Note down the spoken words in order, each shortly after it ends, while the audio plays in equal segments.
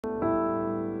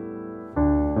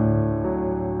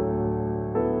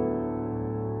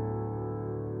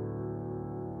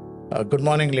Good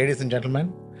morning, ladies and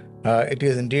gentlemen. It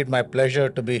is indeed my pleasure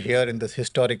to be here in this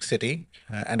historic city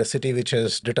and a city which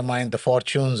has determined the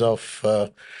fortunes of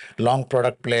long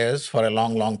product players for a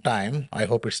long, long time. I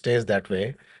hope it stays that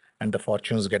way and the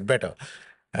fortunes get better.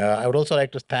 I would also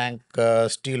like to thank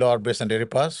SteelOrbis and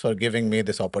IREPAS for giving me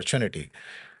this opportunity.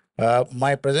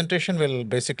 My presentation will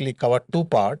basically cover two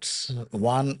parts.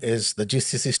 One is the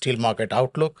GCC steel market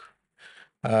outlook,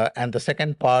 and the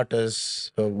second part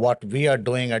is what we are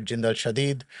doing at Jindal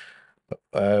Shadeed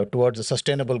towards the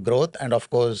sustainable growth. And of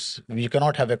course, we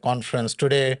cannot have a conference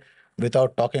today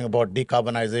without talking about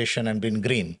decarbonization and being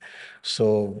green.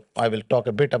 So I will talk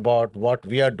a bit about what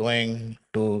we are doing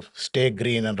to stay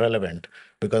green and relevant,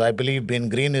 because I believe being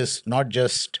green is not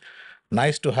just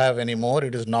nice to have anymore,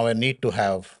 it is now a need to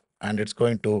have, and it's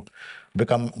going to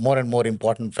become more and more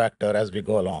important factor as we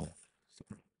go along.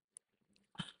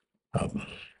 Um,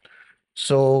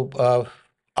 So,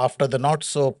 after the not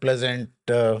so pleasant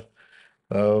uh,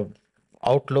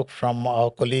 outlook from our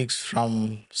colleagues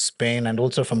from Spain and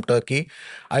also from Turkey,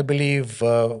 I believe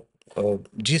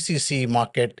GCC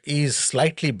market is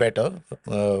slightly better.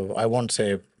 I won't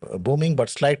say booming, but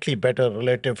slightly better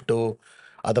relative to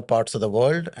other parts of the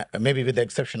world, maybe with the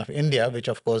exception of India, which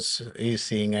of course is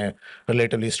seeing a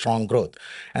relatively strong growth.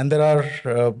 And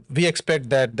we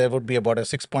expect that there would be about a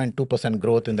 6.2%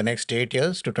 growth in the next 8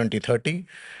 years to 2030.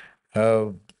 Uh,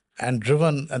 and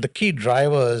the key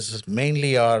drivers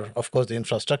mainly are, of course, the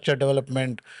infrastructure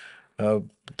development, uh,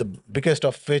 the biggest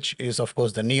of which is, of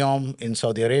course, the NEOM in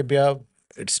Saudi Arabia.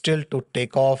 It's still to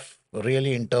take off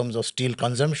really in terms of steel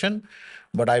consumption,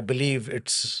 but I believe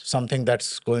it's something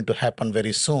that's going to happen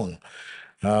very soon.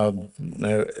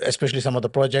 Especially some of the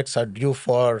projects are due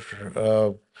for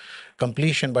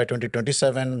completion by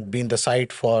 2027, being the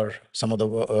site for some of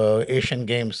the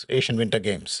Asian Winter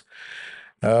Games.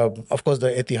 Of course,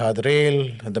 the Etihad Rail,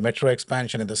 the metro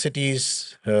expansion in the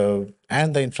cities,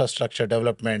 and the infrastructure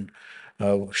development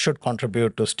should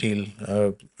contribute to steel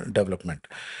development.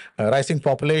 Rising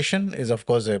population is, of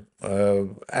course, and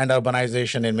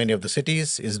urbanization in many of the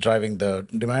cities is driving the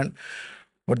demand.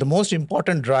 But the most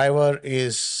important driver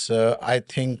is, I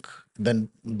think,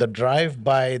 the drive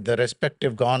by the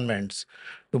respective governments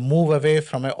to move away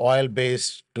from an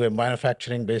oil-based to a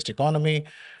manufacturing-based economy,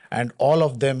 and all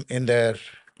of them in their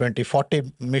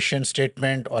 2040 mission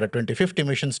statement or a 2050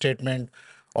 mission statement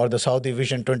or the Saudi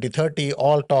Vision 2030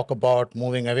 all talk about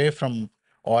moving away from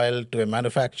oil to a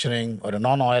manufacturing or a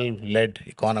non-oil led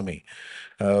economy.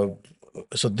 Uh,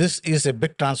 so this is a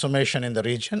big transformation in the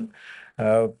region,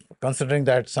 uh, considering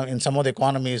that in some of the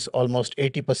economies, almost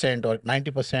 80% or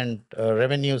 90%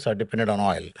 revenues are dependent on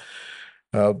oil.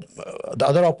 Uh, the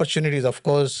other opportunities, of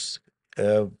course,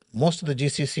 most of the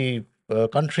GCC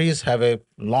countries have a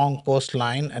long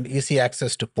coastline and easy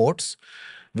access to ports,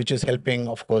 which is helping,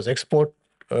 of course, export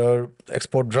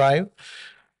drive.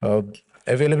 Uh,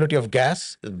 Availability of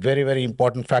gas is very, very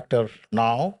important factor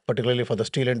now, particularly for the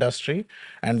steel industry,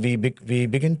 and we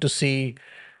begin to see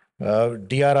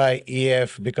DRI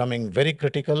EF becoming very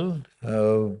critical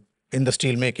in the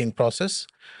steel making process.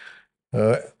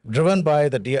 Uh, Driven by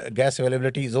the gas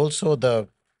availability is also the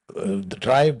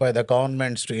drive by the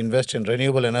governments to invest in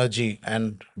renewable energy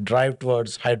and drive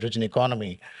towards hydrogen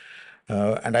economy.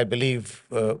 And I believe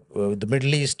the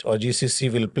Middle East or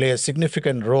GCC will play a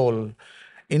significant role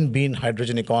in being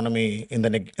hydrogen economy in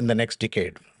the next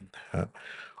decade. Uh,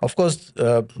 of course,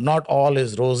 not all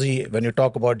is rosy when you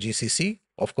talk about GCC.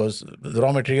 Of course, the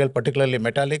raw material, particularly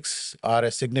metallics, are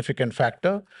a significant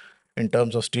factor in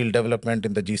terms of steel development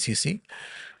in the GCC.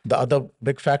 The other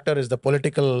big factor is the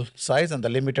political size and the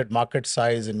limited market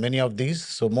size in many of these.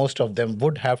 So most of them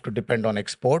would have to depend on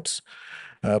exports,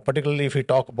 particularly if we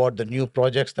talk about the new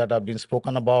projects that have been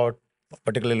spoken about,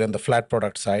 particularly on the flat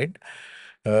product side.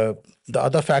 The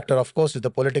other factor, of course, is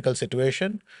the political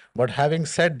situation. But having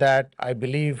said that, I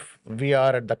believe we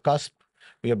are at the cusp.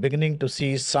 We are beginning to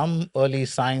see some early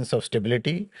signs of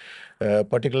stability,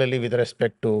 particularly with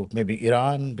respect to maybe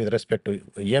Iran, with respect to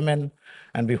Yemen.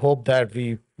 And we hope that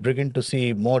we begin to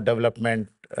see more development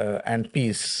and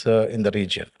peace in the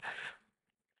region.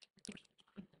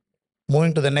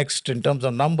 Moving to the next, in terms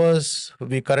of numbers,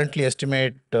 we currently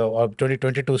estimate our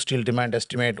 2022 steel demand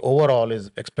estimate overall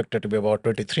is expected to be about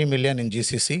 23 million in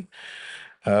GCC,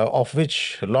 of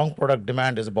which long product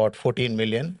demand is about 14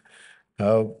 million.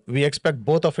 We expect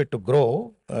both of it to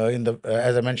grow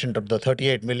as I mentioned, of the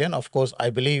 38 million. Of course,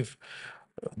 I believe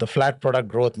the flat product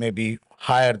growth may be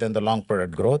higher than the long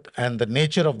product growth, and the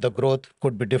nature of the growth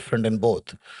could be different in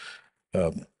both.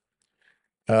 Um,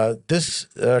 this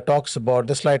slide talks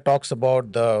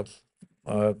about the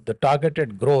the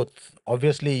targeted growth,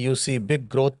 obviously you see big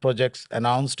growth projects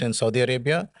announced in Saudi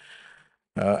Arabia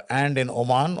and in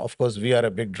Oman. Of course, we are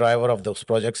a big driver of those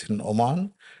projects in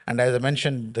Oman. And as I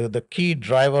mentioned, the key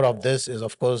driver of this is,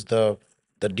 of course, the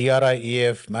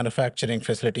DRI-EF manufacturing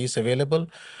facilities available,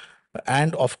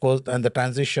 and of course, and the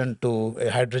transition to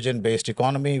a hydrogen-based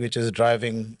economy, which is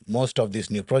driving most of these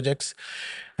new projects.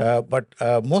 But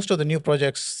most of the new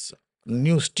projects,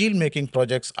 new steel-making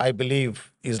projects, I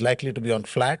believe, is likely to be on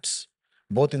flats,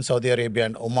 both in Saudi Arabia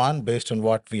and Oman, based on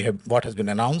what has been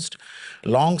announced.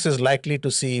 Longs is likely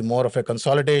to see more of a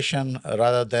consolidation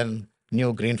rather than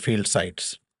new greenfield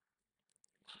sites.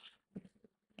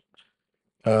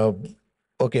 Uh,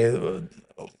 okay,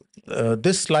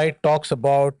 this slide talks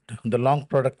about the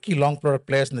key long product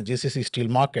players in the GCC steel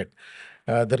market.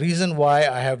 The reason why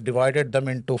I have divided them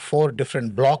into four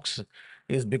different blocks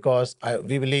is because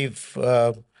we believe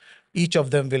each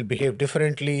of them will behave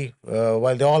differently.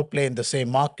 While they all play in the same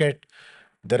market,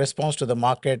 the response to the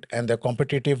market and their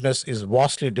competitiveness is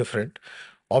vastly different.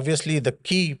 Obviously, the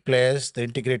key players, the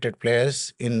integrated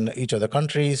players in each of the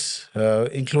countries,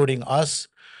 including us,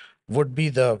 would be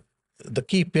the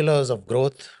key pillars of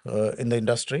growth in the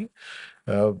industry.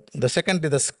 The second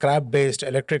is the scrap-based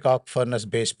electric arc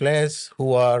furnace-based players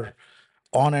who are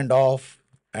on and off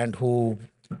and who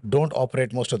don't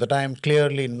operate most of the time,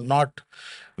 clearly not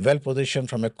well positioned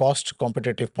from a cost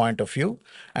competitive point of view.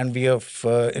 And we have,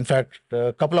 in fact,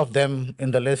 a couple of them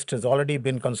in the list has already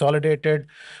been consolidated,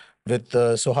 with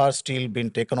Sohar Steel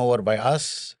being taken over by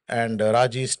us and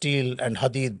Raji Steel and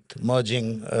Hadid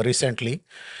merging recently.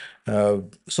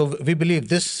 So we believe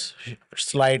this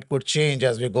slide could change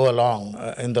as we go along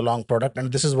in the long product,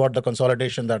 and this is what the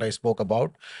consolidation that I spoke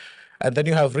about. And then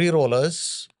you have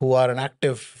re-rollers who are an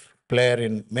active player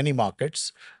in many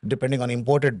markets, depending on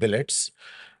imported billets.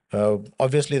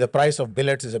 Obviously, the price of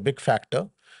billets is a big factor,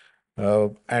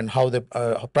 and how the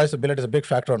price of billet is a big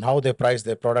factor on how they price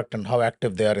their product and how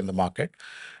active they are in the market.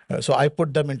 So I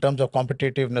put them in terms of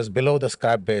competitiveness below the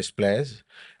scrap-based players.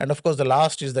 And of course, the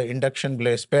last is the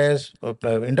induction-based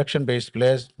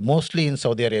players, mostly in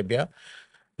Saudi Arabia,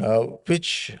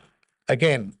 which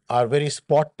again are very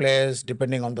spot players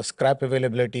depending on the scrap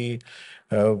availability,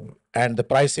 and the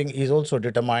pricing is also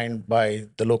determined by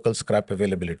the local scrap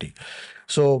availability.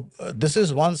 So this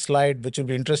is one slide which will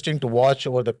be interesting to watch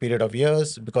over the period of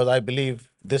years, because I believe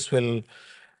this will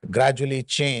gradually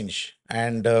change.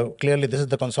 And clearly, this is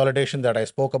the consolidation that I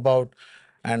spoke about.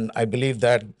 And I believe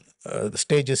that the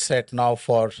stage is set now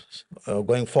for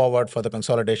going forward for the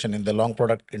consolidation in the long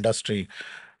product industry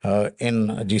in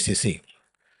GCC.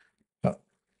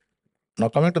 Now,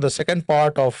 coming to the second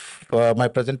part of my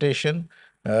presentation,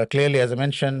 clearly, as I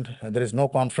mentioned, there is no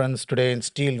conference today in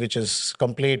steel which is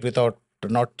complete without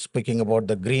not speaking about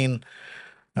the green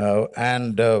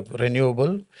and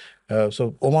renewable.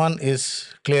 So Oman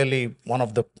is clearly one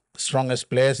of the strongest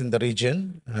players in the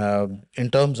region in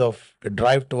terms of a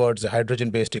drive towards a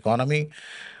hydrogen-based economy.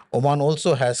 Oman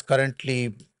also has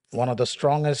currently one of the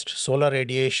strongest solar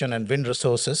radiation and wind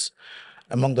resources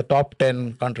among the top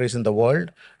 10 countries in the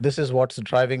world. This is what's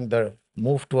driving the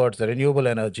move towards the renewable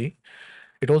energy.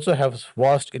 It also has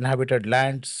vast inhabited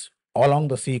lands along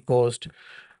the sea coast,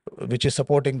 which is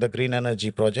supporting the green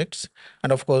energy projects.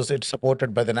 And of course, it's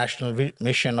supported by the national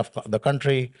mission of the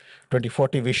country,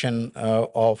 2040 vision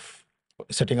of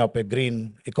setting up a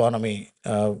green economy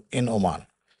in Oman.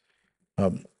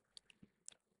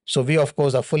 So we, of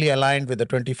course, are fully aligned with the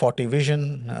 2040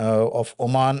 vision of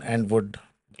Oman and would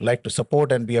like to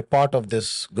support and be a part of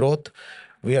this growth.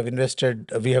 We have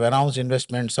announced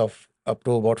investments of up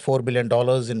to about $4 billion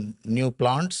in new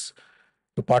plants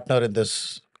to partner in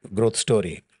this growth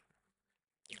story.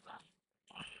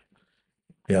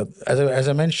 Yeah, as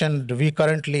I mentioned, we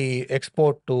currently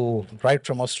export to right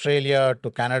from Australia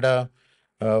to Canada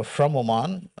from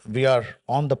Oman. We are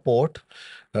on the port.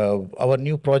 Our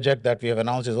new project that we have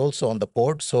announced is also on the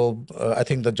port. So I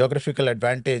think the geographical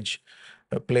advantage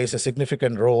plays a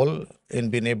significant role in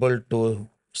being able to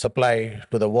supply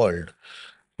to the world.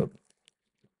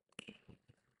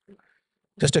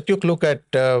 Just a quick look at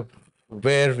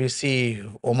where we see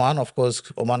Oman. Of course,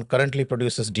 Oman currently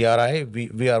produces DRI.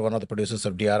 We are one of the producers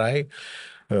of DRI.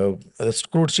 The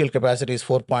crude steel capacity is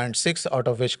 4.6, out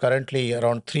of which currently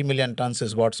around 3 million tons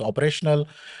is what's operational.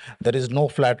 There is no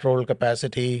flat roll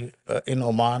capacity in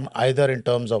Oman, either in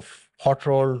terms of hot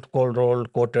rolled, cold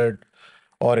rolled, coated,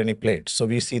 or any plates. So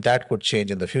we see that could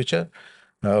change in the future.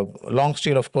 Long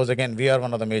steel, of course, again, we are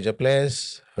one of the major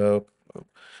players.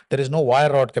 There is no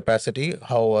wire rod capacity,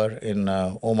 however, in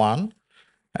Oman.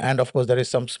 And of course, there is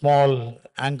some small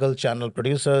angle channel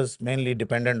producers, mainly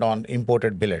dependent on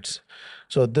imported billets.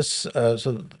 So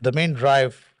so the main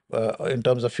drive in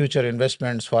terms of future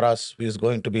investments for us is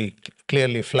going to be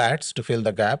clearly flats to fill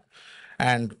the gap,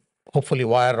 and hopefully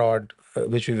wire rod,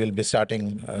 which we will be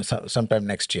starting sometime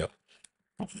next year.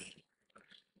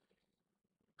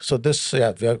 So we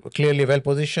are clearly well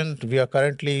positioned. We are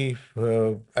currently,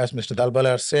 as Mr.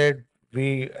 Dalbala said,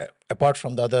 apart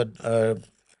from the other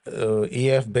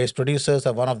EF-based producers,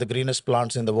 are one of the greenest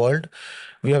plants in the world.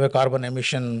 We have a carbon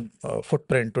emission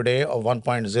footprint today of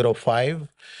 1.05,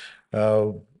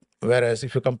 uh, whereas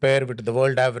if you compare with the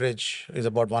world average is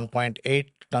about 1.8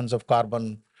 tons of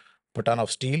carbon per ton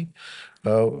of steel.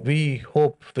 We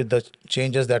hope with the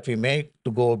changes that we make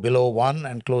to go below 1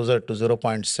 and closer to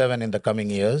 0.7 in the coming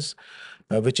years,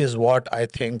 which is what I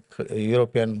think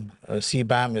European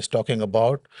CBAM is talking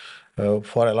about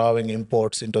for allowing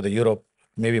imports into the Europe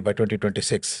maybe by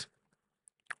 2026.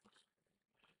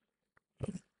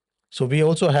 So we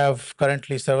also have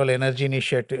currently several energy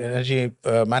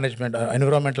management,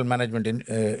 environmental management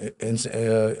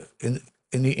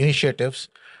initiatives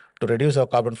to reduce our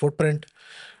carbon footprint.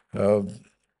 Uh,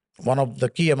 One of the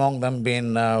key among them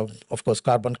being, of course,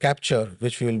 carbon capture,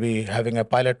 which we will be having a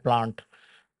pilot plant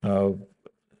in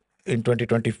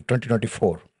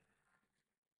 2024.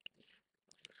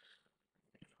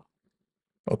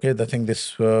 Okay, I think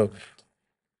this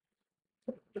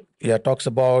talks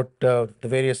about the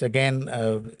various, again,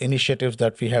 initiatives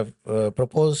that we have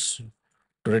proposed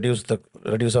to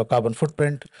reduce our carbon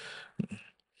footprint.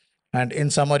 And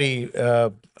in summary,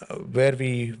 where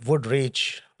we would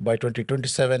reach by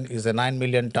 2027 is a 9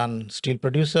 million ton steel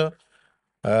producer,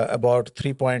 about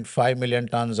 3.5 million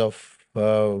tons of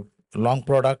long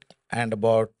product, and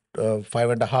about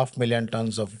 5.5 million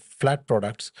tons of flat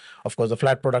products. Of course, the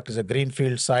flat product is a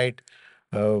greenfield site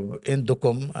in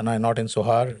Dukum and not in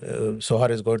Sohar. Sohar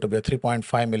is going to be a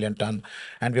 3.5 million ton,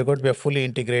 and we're going to be a fully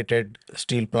integrated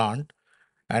steel plant,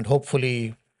 and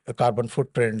hopefully a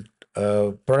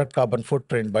product carbon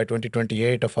footprint by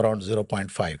 2028 of around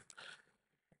 0.5.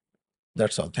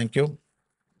 That's all. Thank you.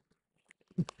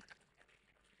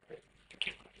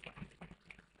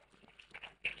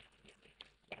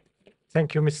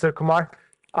 Thank you, Mr. Kumar.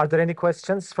 Are there any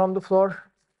questions from the floor?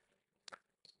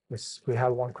 Yes, we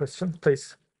have one question,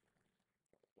 please.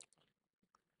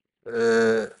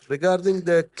 Regarding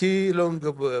the key long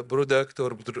product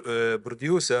or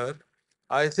producer,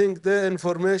 I think the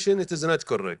information it is not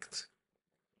correct.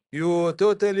 You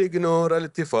totally ignore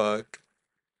Al-Ittifaq.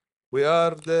 We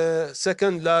are the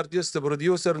second largest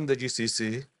producer in the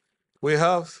GCC. We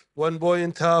have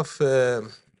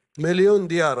 1.5 million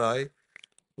DRI.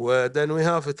 Then we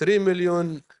have 3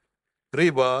 million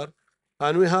rebar,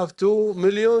 and we have 2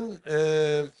 million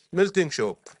melting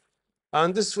shop.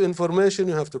 And this information,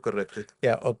 you have to correct it.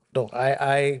 Yeah, no,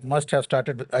 I should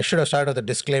have started with a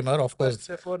disclaimer, of course.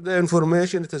 But for the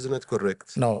information, it is not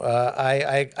correct. No,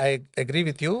 I agree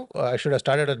with you. I should have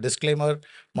started a disclaimer.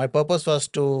 My purpose was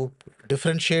to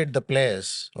differentiate the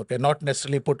players, okay, not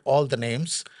necessarily put all the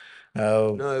names.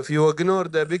 No, if you ignore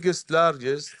the biggest,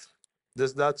 largest, it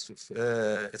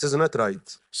is not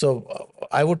right. So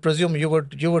I would presume you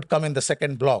would come in the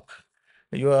second block.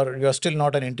 You're still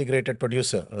not an integrated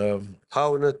producer.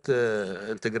 How not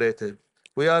integrated?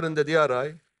 We are in the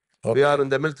DRI. We are in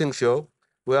the melting shop.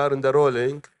 We are in the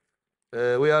rolling.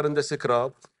 We are in the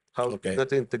scrap. How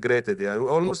not integrated? Yeah,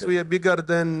 almost we are bigger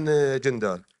than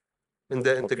Jindal in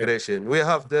the integration. We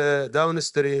have the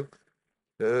downstream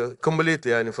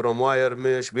completely, and from wire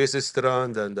mesh, base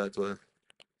strand, and that one.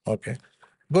 Okay,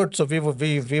 good. So we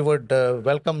would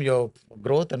welcome your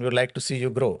growth, and we'd like to see you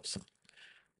grow. So.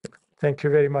 Thank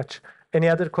you very much. Any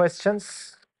other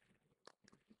questions?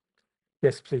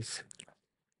 Yes, please.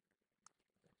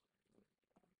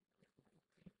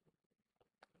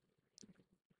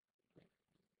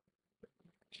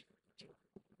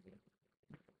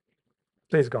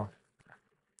 Please go on.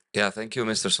 Yeah, thank you,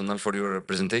 Mr. Sunil, for your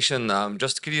presentation. I'm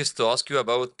just curious to ask you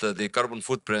about the carbon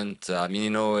footprint. I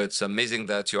mean, it's amazing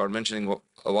that you are mentioning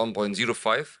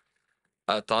 1.05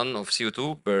 ton of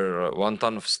CO2 per 1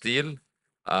 ton of steel,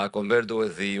 compared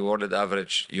with the world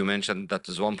average. You mentioned that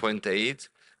is 1.8.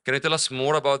 Can you tell us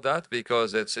more about that?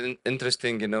 Because it's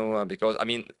interesting, because I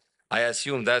mean, I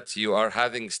assume that you are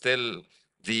having still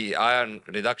the iron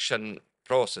reduction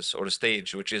process or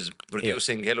stage, which is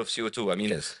producing hell of CO2. I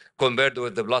mean, compared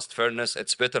with the blast furnace,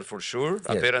 it's better for sure,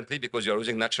 apparently, because you're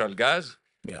using natural gas.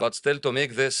 But still, to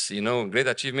make this, great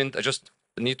achievement, I just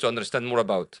need to understand more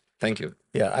about. Thank you.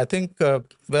 Yeah, I think,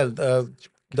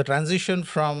 the transition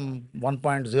from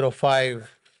 1.05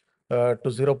 to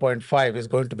 0.5 is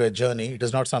going to be a journey. It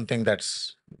is not something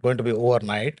that's going to be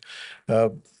overnight.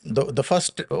 The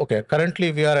first, okay,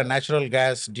 currently we are a natural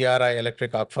gas DRI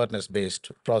electric arc furnace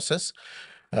based process.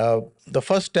 The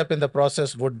first step in the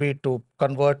process would be to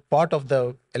convert part of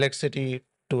the electricity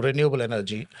to renewable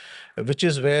energy, which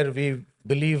is where we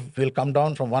believe will come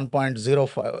down from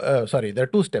 1.05. Sorry, there are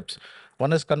two steps.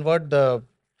 One is convert the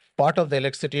part of the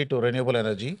electricity to renewable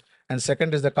energy, and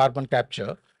second is the carbon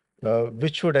capture,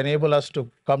 which would enable us to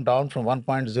come down from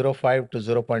 1.05 to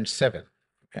 0.7.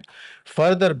 Okay.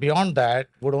 Further beyond that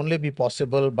would only be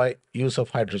possible by use of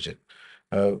hydrogen.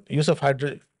 Use of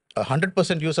hydrogen,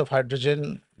 100% use of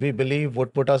hydrogen, we believe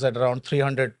would put us at around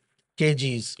 300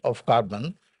 kgs of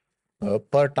carbon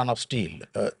per ton of steel.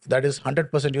 That is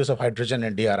 100% use of hydrogen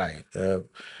in DRI.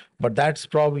 But that's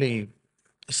probably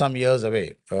some years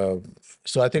away.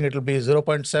 So I think it will be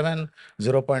 0.7,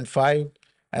 0.5,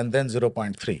 and then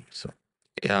 0.3. So.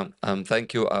 Yeah,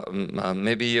 thank you.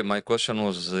 Maybe my question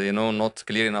was, not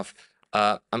clear enough.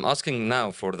 I'm asking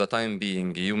now for the time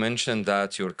being. You mentioned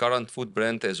that your current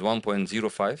footprint is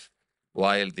 1.05,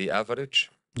 while the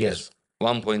average is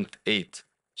 1.8.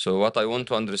 So what I want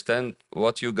to understand,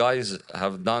 what you guys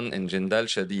have done in Jindal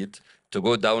Shadeed to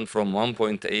go down from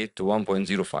 1.8 to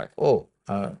 1.05. Oh,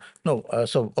 no.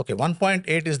 So, okay,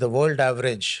 1.8 is the world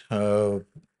average of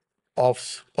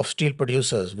steel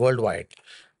producers worldwide.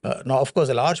 Now, of course,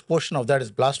 a large portion of that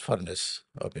is blast furnace.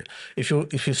 Okay, if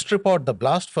you strip out the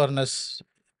blast furnace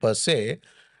per se,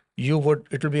 it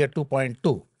will be at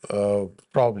 2.2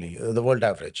 probably the world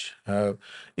average.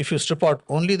 If you strip out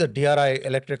only the DRI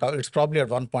electric arc, it's probably at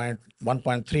 1.3 or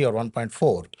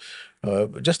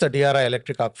 1.4. Just the DRI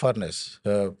electric arc furnace.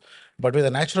 But with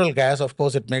the natural gas, of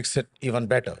course, it makes it even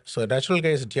better. So natural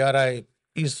gas DRI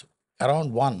is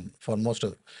around 1 for most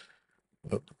of.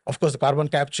 Of course, the carbon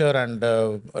capture and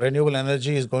renewable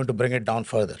energy is going to bring it down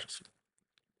further.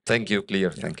 Thank you,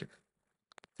 clear. Yeah. Thank you.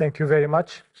 Thank you very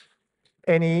much.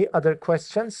 Any other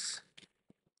questions?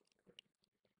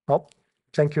 Oh,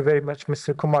 thank you very much,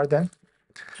 Mr. Kumar, then.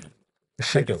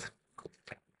 Thank you.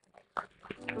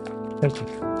 Thank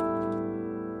you.